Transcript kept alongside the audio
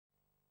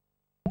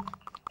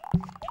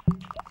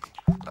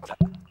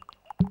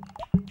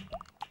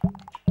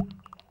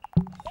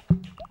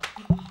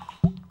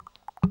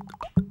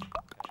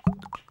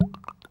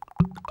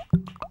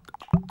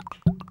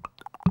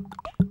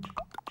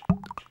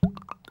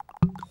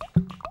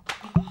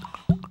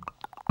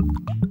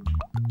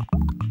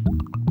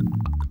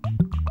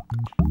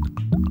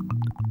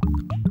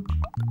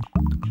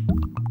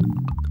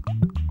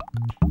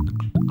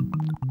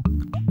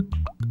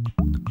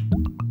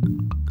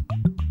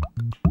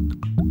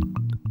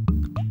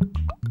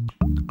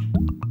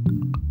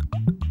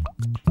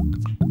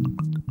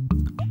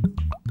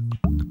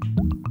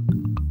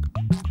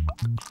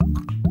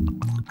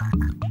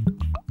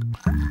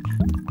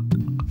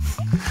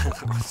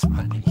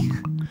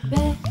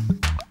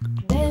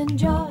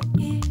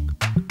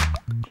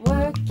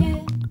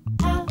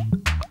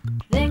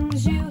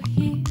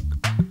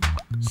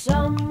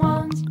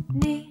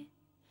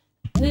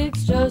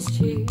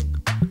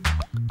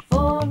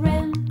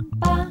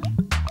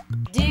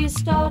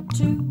start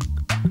to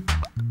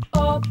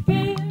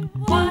appear.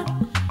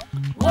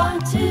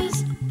 What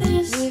is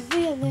this?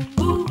 Revealing.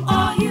 Who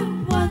are you?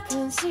 What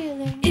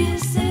Concealing.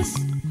 is this?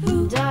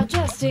 Who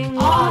Digesting.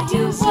 are What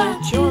you? is What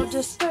it you're is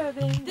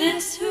disturbing?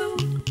 this? Who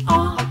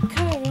are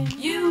Occurring.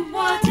 you?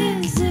 What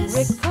is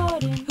this?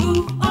 Recording.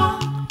 Who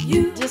are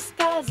you?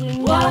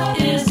 Disguising. What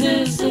is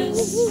this?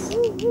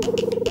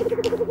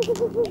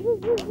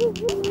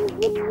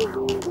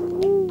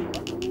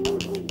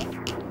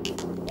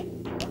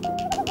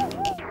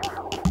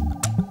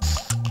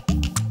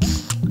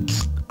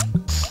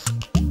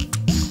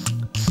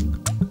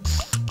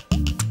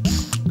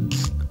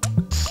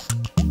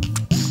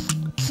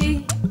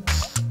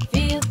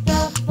 Feel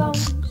the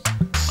bones.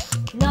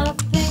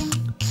 Nothing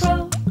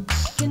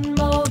broken.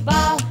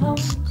 Mobile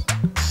homes.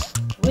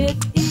 With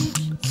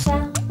each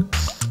sound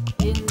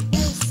in the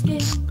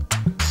skin.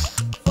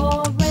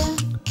 Foreign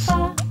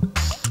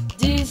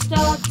bodies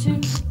start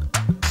to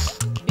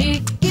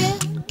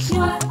begin.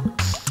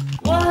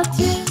 What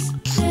is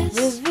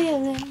this?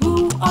 Revealing.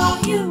 Who are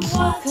you?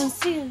 What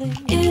Concealing.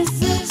 is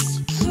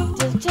this? Who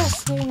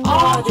Digesting.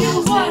 are What you?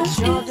 is What it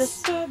you're is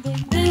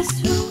disturbing? this?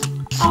 Who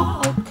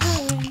are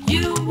Occurring.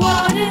 you?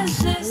 What is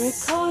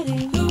this?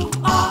 Recording. Who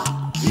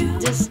are you?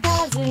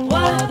 Disguising.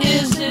 What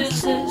is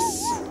this?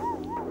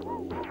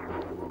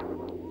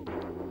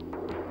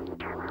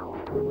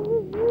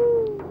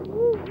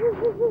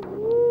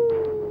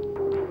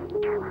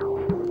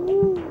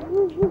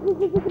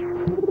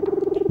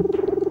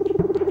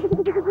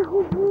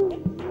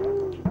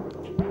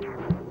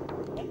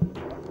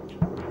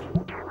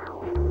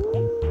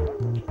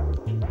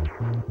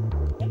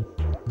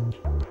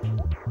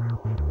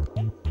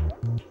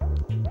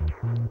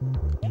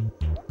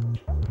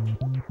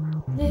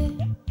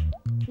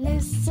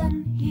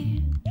 Listen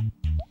here,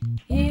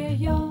 hear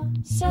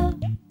yourself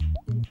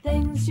in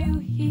things you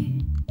hear.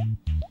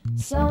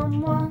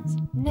 Someone's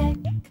neck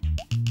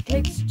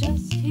clicks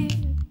just here.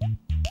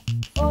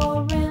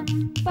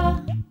 Foreign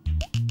bodies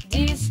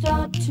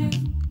start to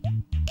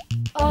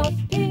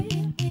appear.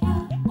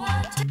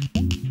 What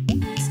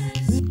is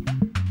this?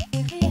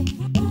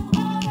 Who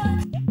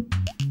are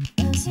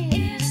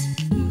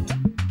Concealing.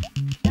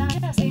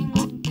 Digesting.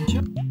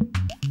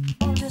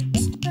 Or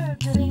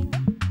disturbing.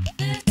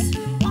 this?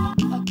 Who are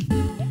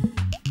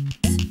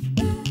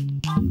This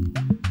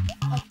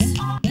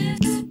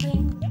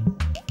thing.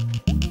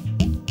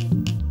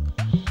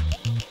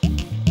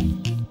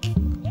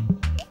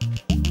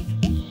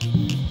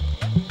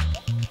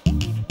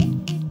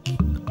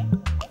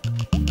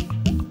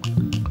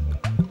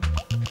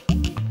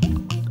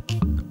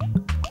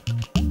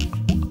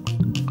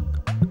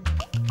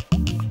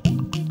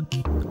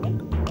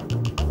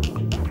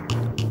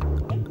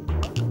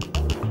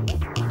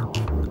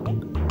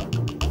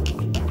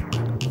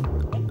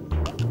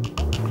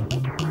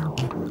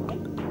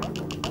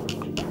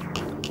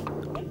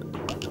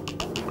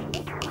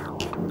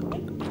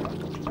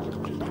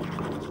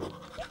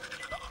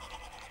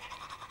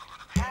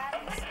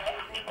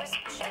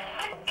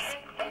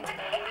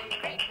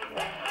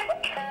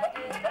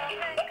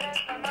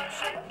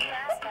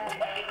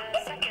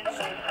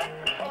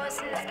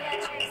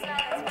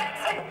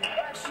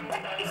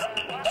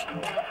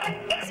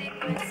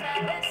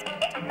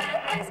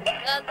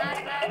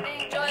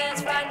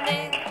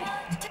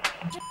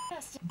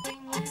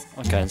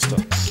 Okay, and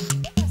stop.